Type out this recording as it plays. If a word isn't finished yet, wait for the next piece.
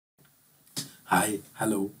Hi,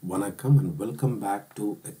 hello, vanakkam, and welcome back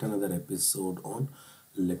to yet another episode on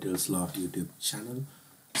Little's Law YouTube channel.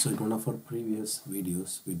 So, in one of our previous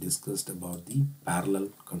videos, we discussed about the parallel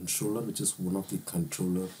controller, which is one of the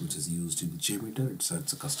controller which is used in JMeter. It's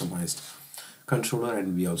a customized controller,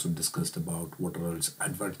 and we also discussed about what are its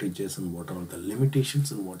advantages and what are the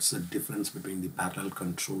limitations and what's the difference between the parallel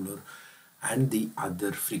controller and the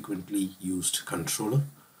other frequently used controller.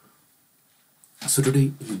 So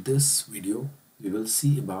today in this video we will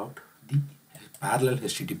see about the parallel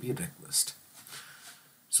HTTP request.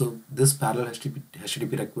 So this parallel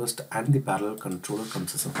HTTP request and the parallel controller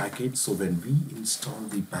comes as a package. So when we install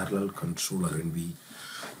the parallel controller and we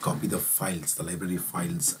copy the files, the library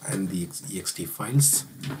files and the ext files,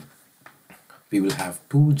 we will have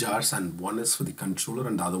two jars, and one is for the controller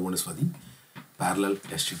and the other one is for the parallel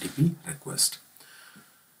HTTP request.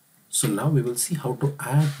 So now we will see how to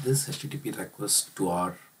add this HTTP request to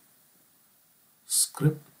our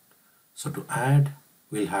script. So to add,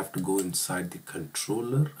 we'll have to go inside the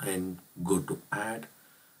controller and go to add,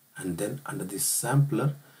 and then under the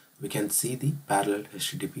sampler we can see the parallel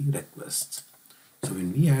HTTP requests. So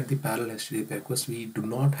when we add the parallel HTTP request, we do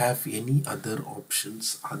not have any other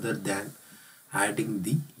options other than adding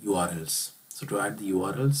the URLs. So to add the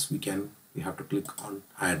URLs, we have to click on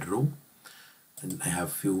add row, and I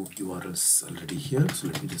have few URLs already here, so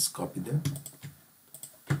let me just copy them.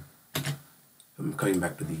 I'm coming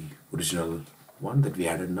back to the original one that we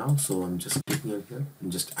added now, so I'm just clicking on here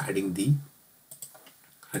and just adding the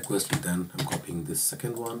request, and then I'm copying this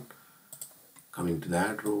second one, coming to the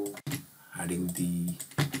add row, adding the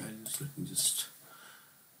values. Let me just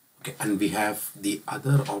and we have the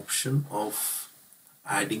other option of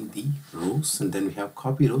adding the rows, and then we have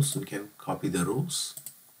copy rows, so we can copy the rows.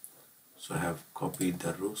 So I have copied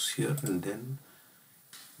the rows here, and then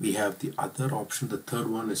we have the other option. The third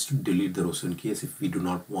one is to delete the rows. So in case if we do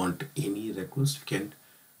not want any request, we can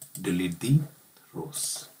delete the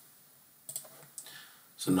rows.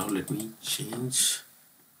 So now let me change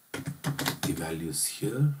the values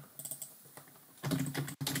here.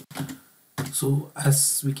 So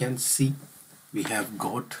as we can see, we have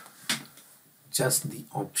got just the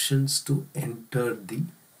options to enter the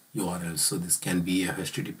URL. So this can be a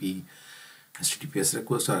HTTPS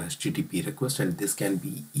request or HTTP request, and this can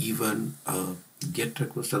be even a GET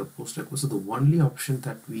request or a POST request. So the only option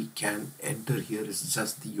that we can enter here is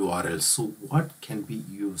just the URL. So what can be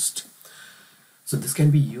used? So this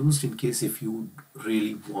can be used in case if you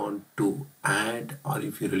really want to add, or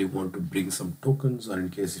if you really want to bring some tokens, or in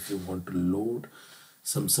case if you want to load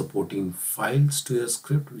some supporting files to your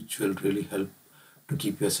script, which will really help to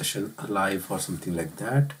keep your session alive or something like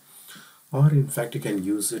that. Or in fact, you can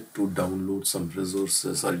use it to download some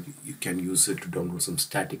resources, or you can use it to download some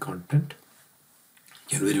static content.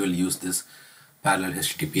 You can very well use this parallel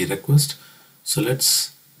HTTP request. So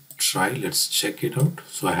let's check it out.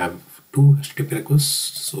 So I have two HTTP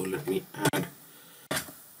requests. So let me add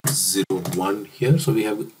 01 here. So we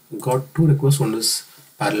have got two requests. One is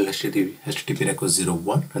parallel HTTP request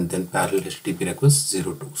 01 and then parallel HTTP request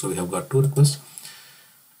 02. So we have got two requests,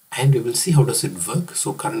 and we will see how does it work.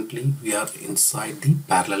 So currently we are inside the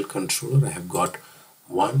parallel controller. I have got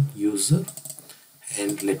one user,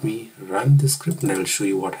 and let me run the script and I will show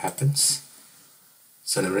you what happens.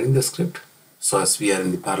 So I'm running the script. So as we are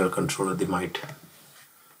in the parallel controller, they might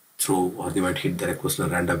throw or they might hit the request in a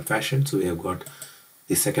random fashion. So we have got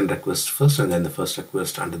the second request first and then the first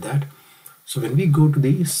request under that. So when we go to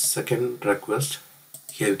the second request,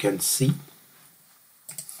 here you can see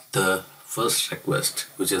the first request,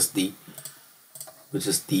 which is the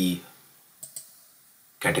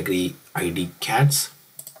category ID cats.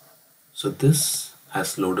 So this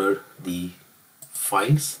has loaded the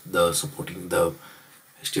files, the supporting the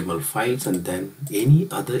HTML files, and then any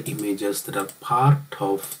other images that are part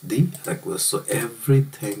of the request. So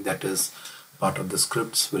everything that is part of the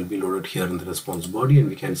scripts will be loaded here in the response body, and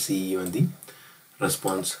we can see even the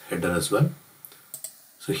response header as well.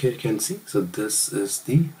 So here you can see, so this is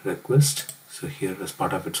the request. So here as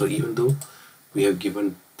part of it, so even though we have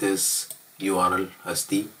given this URL as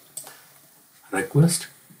the request,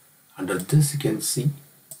 under this you can see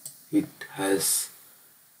it has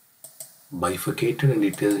bifurcated, and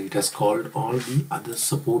it has called all the other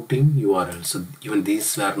supporting URLs. So even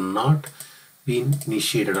these were not being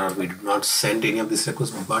initiated, or we did not send any of these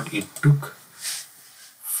requests, but it took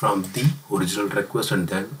from the original request, and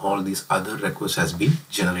then all these other requests has been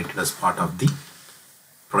generated as part of the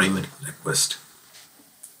primary request.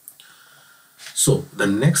 So the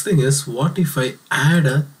next thing is, what if I add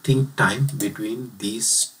a think time between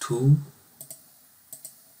these two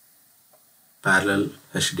parallel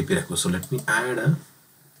HTTP request. So let me add a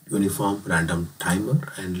uniform random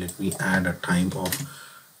timer and let me add a time of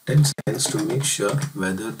 10 seconds to make sure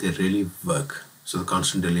whether they really work. So the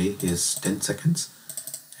constant delay is 10 seconds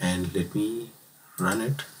and let me run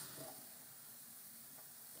it.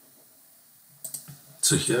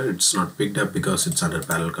 So here it's not picked up because it's under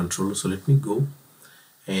parallel controller. So let me go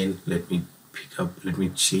and let me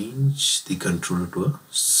change the controller to a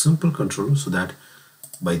simple controller so that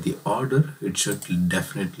by the order it should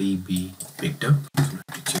definitely be picked up. So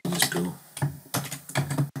let me change this to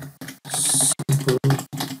simple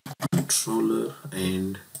controller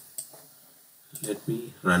and let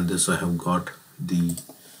me run this. So I have got the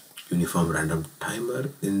uniform random timer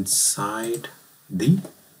inside the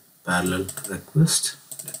parallel request.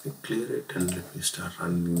 Let me clear it and let me start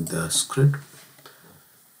running the script.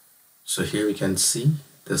 So here we can see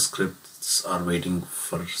the scripts are waiting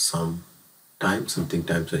for some time, something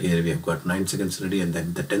time. So here we have got 9 seconds ready and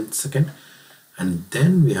then the 10th second, and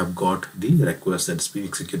then we have got the request that's being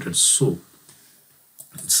executed. So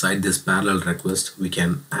inside this parallel request we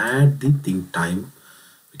can add the think time,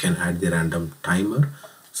 we can add the random timer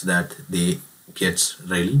so that they gets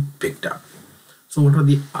really picked up. So what are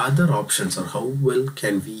the other options, or how well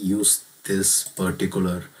can we use this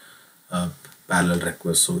particular parallel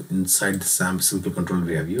request? So inside the simple controller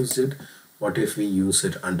we have used it. What if we use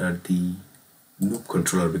it under the loop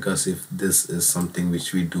controller? Because if this is something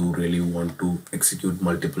which we do really want to execute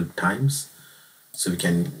multiple times, so we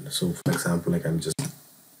can, so for example, like I'm just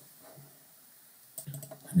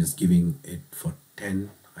giving it for 10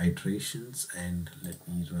 iterations and let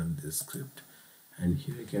me run this script, and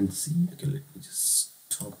here you can see, okay, let me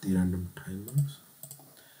just stop the random timers,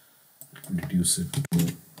 reduce it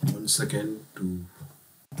to 1 second to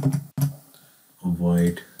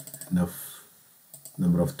avoid enough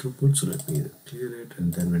number of throughput. So let me clear it,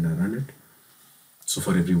 and then when I run it, so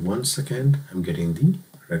for every 1 second I'm getting the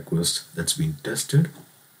request that's been tested.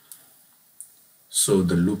 So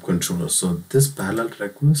the loop controller, so this parallel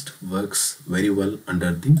request works very well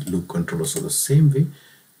under the loop controller. So the same way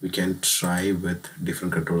we can try with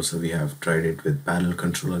different controllers. So we have tried it with parallel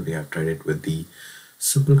controller, we have tried it with the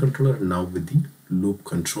simple controller, now with the loop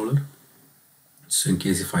controller. So in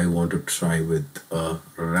case if I want to try with a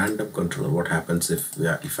random controller, what happens if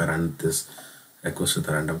I run this request with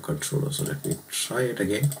a random controller? So let me try it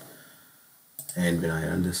again, and when I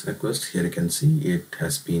run this request, here you can see it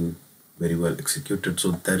has been very well executed.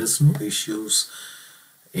 So there is no issues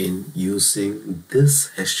in using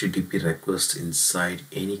this HTTP request inside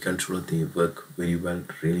any controller. They work very well,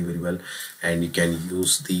 really very well, and you can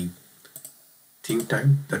use the think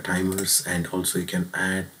time, the timers, and also you can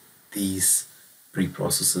add these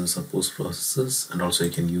pre-processors or post-processors, and also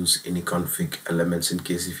you can use any config elements in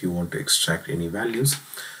case if you want to extract any values.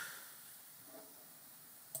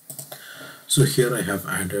 So here I have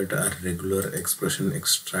added a regular expression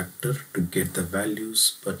extractor to get the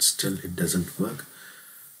values, but still it doesn't work.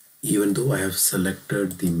 Even though I have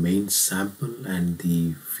selected the main sample and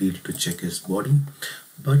the field to check is body,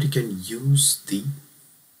 but you can use the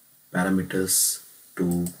parameters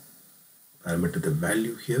to parameter the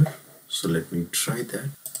value here. So let me try that.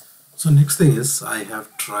 So next thing is I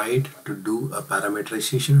have tried to do a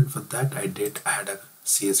parameterization, and for that I did add a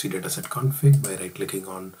CSV dataset config by right clicking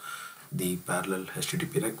on the parallel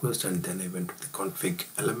HTTP request, and then I went to the config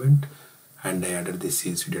element and I added the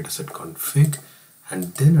CSV dataset config,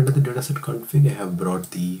 and then under the dataset config I have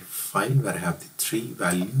brought the file where I have the 3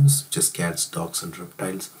 values, which is cats, dogs and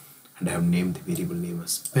reptiles, and I have named the variable name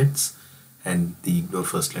as pets, and the ignore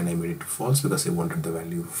first line I made it to false because I wanted the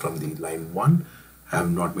value from the line 1. I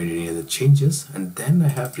have not made any other changes, and then I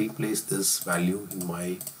have replaced this value in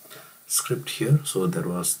my script here. So there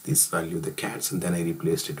was this value, the cats, and then I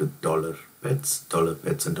replaced it with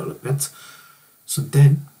 $pets and $pets. So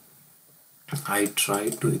then I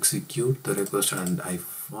tried to execute the request and I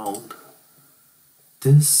found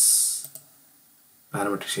this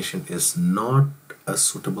parameterization is not a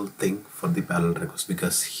suitable thing for the parallel request,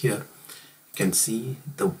 because here you can see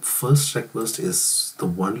the first request is the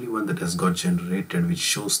only one that has got generated, which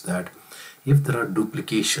shows that if there are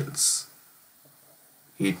duplications,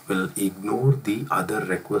 it will ignore the other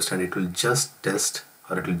request and it will just test,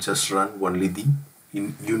 or it will just run only the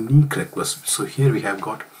unique request. So here we have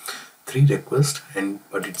got 3 requests,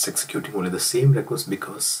 but it's executing only the same request,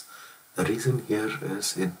 because the reason here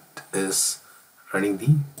is it is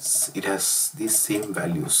running it has the same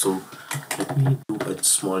value. So let me do a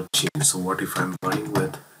small change. So what if I'm running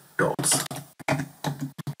with dogs?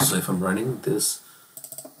 So if I'm running this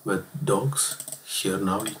with dogs, here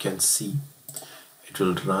now you can see it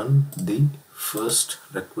will run the first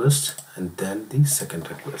request and then the second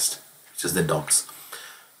request, which is the docs.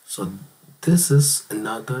 So this is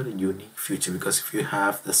another unique feature, because if you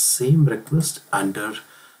have the same request under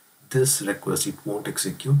this request, it won't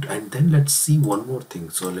execute. And then let's see one more thing.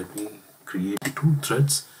 So let me create two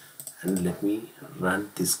threads and let me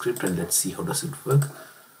run the script and let's see how does it work.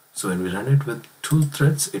 So when we run it with two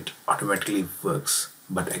threads, it automatically works.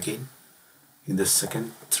 But again, in the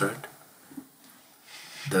second thread,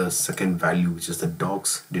 the second value, which is the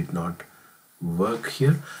docs, did not work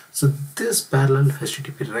here. So this parallel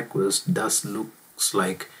HTTP request does looks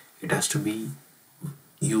like it has to be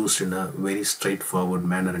used in a very straightforward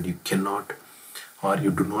manner, and you cannot, or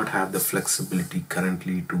you do not have the flexibility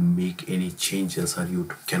currently to make any changes, or you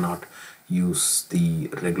cannot use the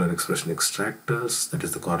regular expression extractors, that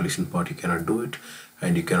is the correlation part. You cannot do it,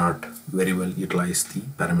 and you cannot very well utilize the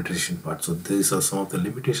parameterization part. So these are some of the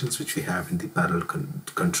limitations which we have in the parallel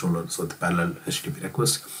controller, so the parallel HTTP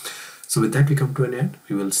request. So with that, we come to an end.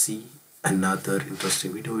 We will see another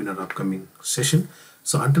interesting video in our upcoming session.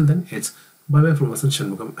 So until then, it's bye bye from Vasan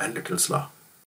Shanmugam and Little's Law.